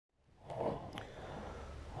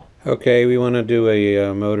Okay, we want to do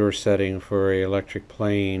a motor setting for a electric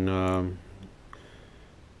plane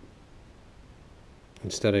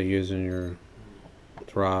instead of using your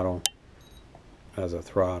throttle as a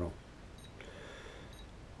throttle.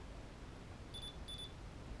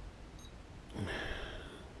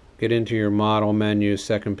 Get into your model menu,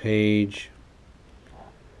 second page.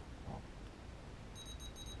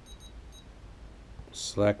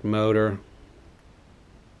 Select motor.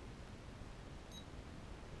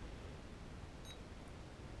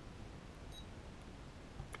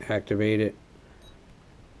 Activate it.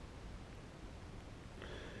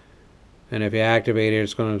 And if you activate it,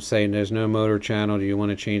 it's going to say there's no motor channel. Do you want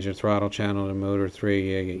to change the throttle channel to motor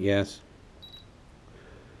 3? Yes.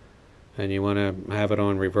 And you want to have it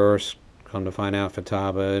on reverse. Come to find out,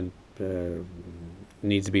 Fataba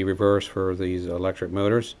needs to be reversed for these electric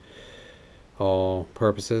motors, all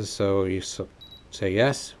purposes. So you say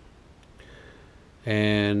yes.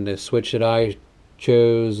 And the switch that I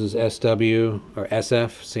chose is SW or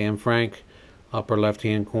SF, Sam Frank, upper left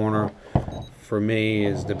hand corner. For me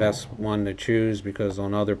is the best one to choose because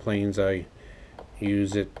on other planes I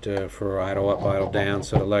use it for idle up, idle down.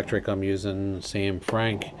 So electric, I'm using Sam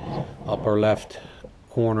Frank, upper left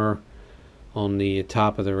corner on the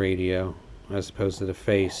top of the radio as opposed to the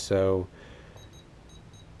face. So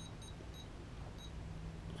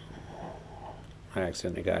I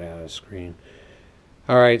accidentally got out of the screen.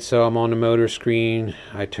 Alright, so I'm on the motor screen.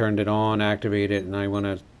 I turned it on, activate it, and I want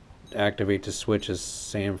to activate the switch as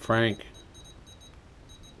Sam Frank.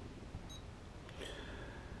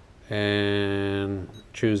 And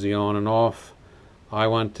choose the on and off. I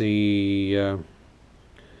want the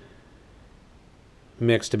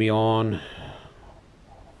mix to be on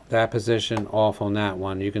that position, off on that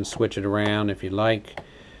one. You can switch it around if you like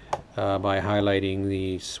by highlighting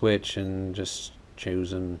the switch and just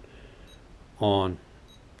choosing on.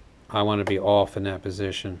 I want to be off in that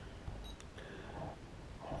position,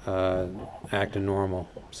 acting normal.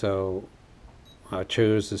 So I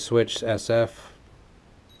choose the switch SF.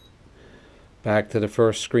 Back to the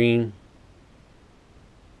first screen.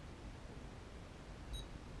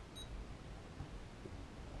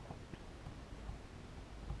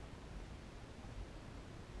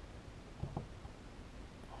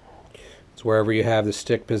 It's wherever you have the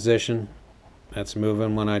stick position. That's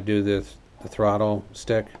moving when I do the throttle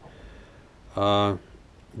stick.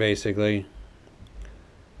 Basically,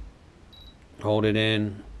 hold it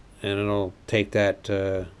in and it'll take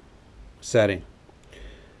that setting.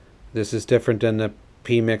 This is different than the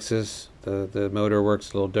P mixes. The motor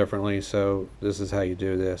works a little differently, so this is how you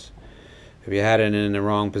do this. If you had it in the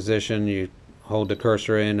wrong position, you hold the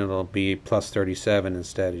cursor in, it'll be plus 37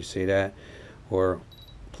 instead. You see that? Or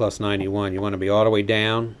plus 91. You want to be all the way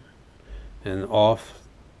down and off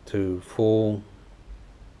to full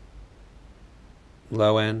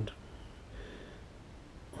low end.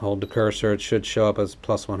 Hold the cursor, it should show up as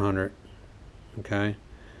plus 100. Okay?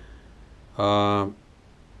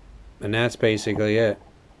 And that's basically it.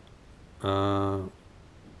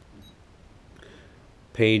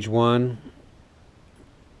 Page 1,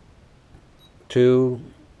 2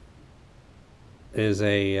 is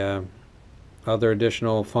a other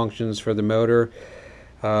additional functions for the motor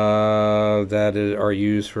that are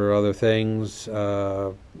used for other things.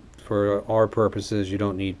 For our purposes, you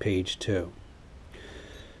don't need page 2.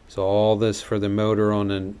 So all this for the motor on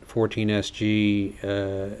the 14sg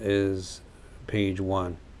is page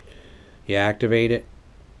 1. You activate it,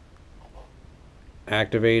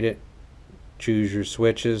 choose your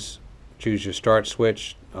switches, choose your start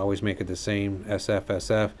switch, always make it the same,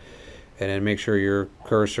 SF, and then make sure your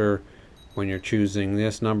cursor, when you're choosing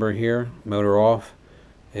this number here, motor off,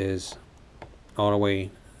 is all the way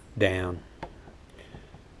down.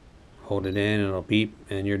 Hold it in, it'll beep,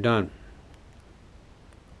 and you're done.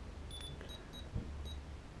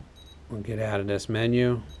 We'll get out of this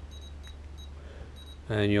menu.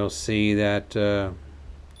 And you'll see that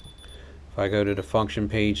if I go to the function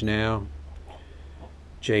page now,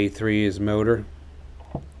 J3 is motor.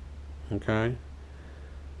 Okay.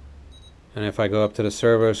 And if I go up to the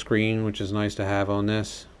servo screen, which is nice to have on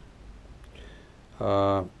this,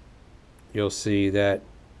 you'll see that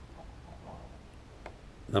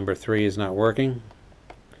number 3 is not working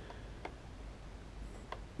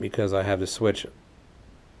because I have the switch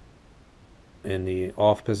in the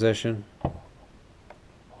off position.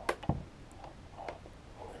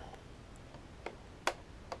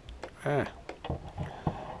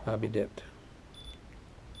 I'll be dipped.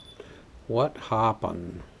 What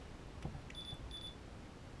hoppin'?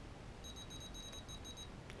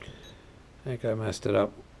 I think I messed it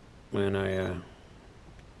up when I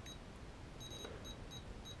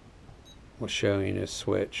will show you this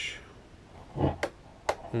switch.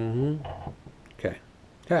 Okay.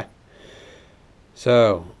 Okay.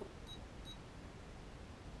 So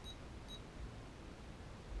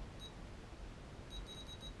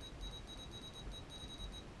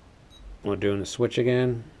we're doing the switch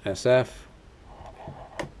again. SF.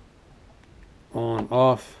 On,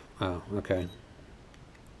 off. Oh, okay.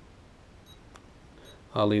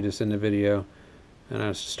 I'll leave this in the video. And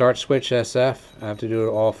I start switch SF. I have to do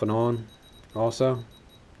it off and on also.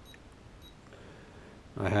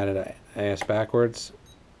 I had it ass backwards.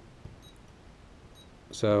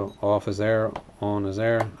 So off is there, on is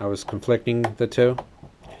there. I was conflicting the two.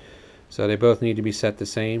 So they both need to be set the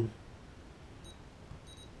same.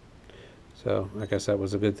 So I guess that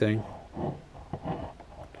was a good thing.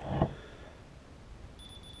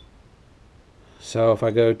 So if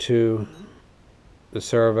I go to the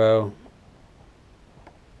servo,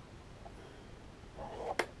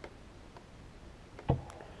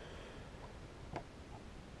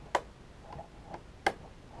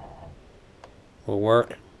 will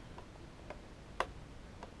work.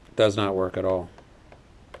 Does not work at all.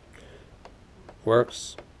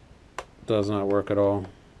 Works. Does not work at all.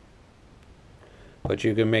 But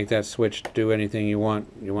you can make that switch do anything you want.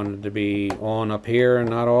 You want it to be on up here and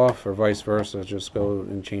not off, or vice versa. Just go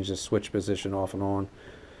and change the switch position off and on.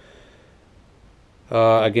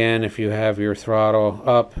 Again, if you have your throttle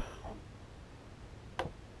up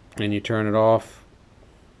and you turn it off,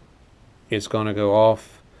 it's going to go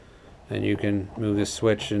off, and you can move this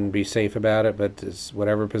switch and be safe about it. But it's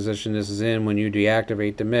whatever position this is in, when you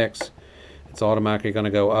deactivate the mix, it's automatically going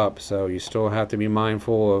to go up. So you still have to be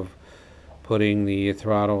mindful of putting the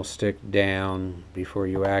throttle stick down before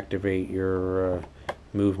you activate your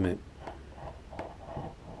movement.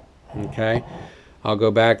 Okay, I'll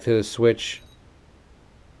go back to the switch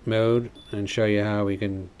mode and show you how we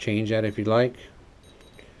can change that if you'd like.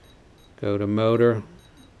 Go to motor,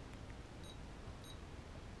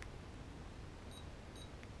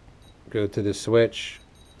 go to the switch,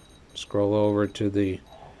 scroll over to the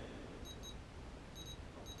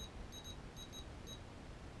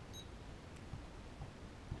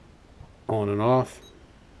on and off,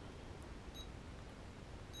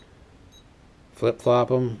 flip-flop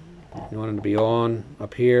them. You want them to be on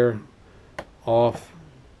up here, off,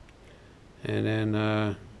 and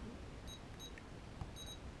then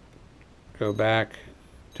go back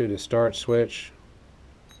to the start switch.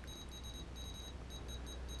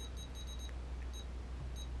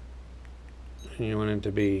 And you want it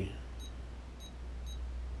to be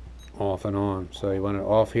off and on. So you want it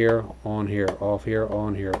off here, on here, off here,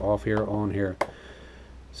 on here, off here, on here.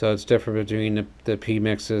 So it's different between the P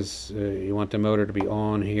mixes. You want the motor to be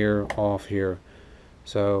on here, off here.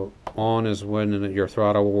 So on is when your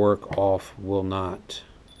throttle will work, off will not.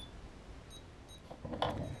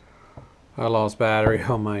 I lost battery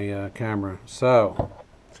on my camera. So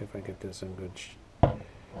let's see if I get this in good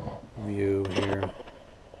view here.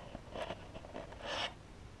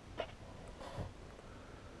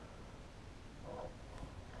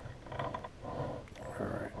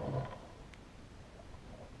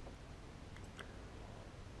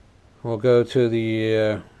 We'll go to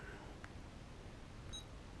the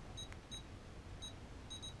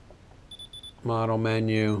model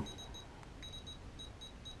menu.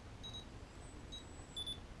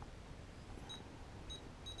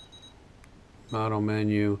 Model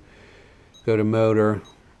menu. Go to motor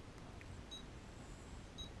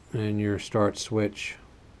and your start switch.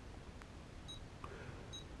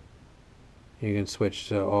 You can switch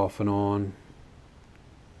to off and on.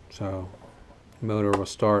 So motor will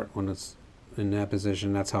start when it's in that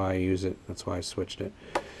position. That's how I use it. That's why I switched it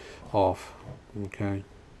off. Okay.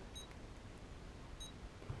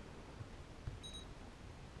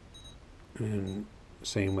 And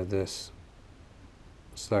same with this.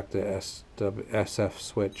 Select the SF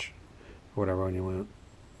switch, whatever one you want.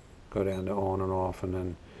 Go down to on and off, and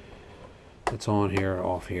then it's on here,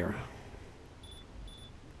 off here.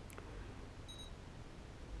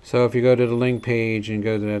 So if you go to the link page and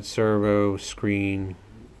go to that servo screen,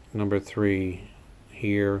 number 3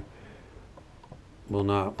 here will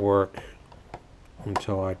not work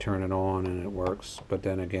until I turn it on and it works. But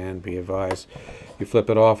then again, be advised, you flip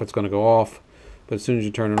it off, it's going to go off, but as soon as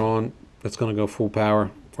you turn it on, it's going to go full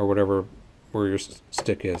power or whatever where your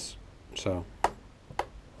stick is. So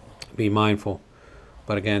be mindful.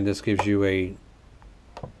 But again, this gives you a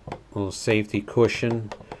little safety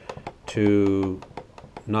cushion to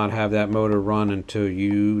not have that motor run until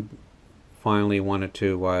you finally want it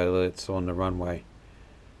to, while it's on the runway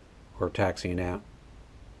or taxiing out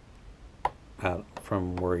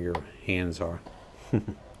from where your hands are.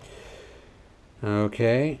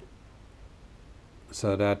 Okay,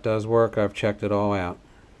 so that does work. I've checked it all out.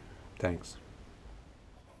 Thanks.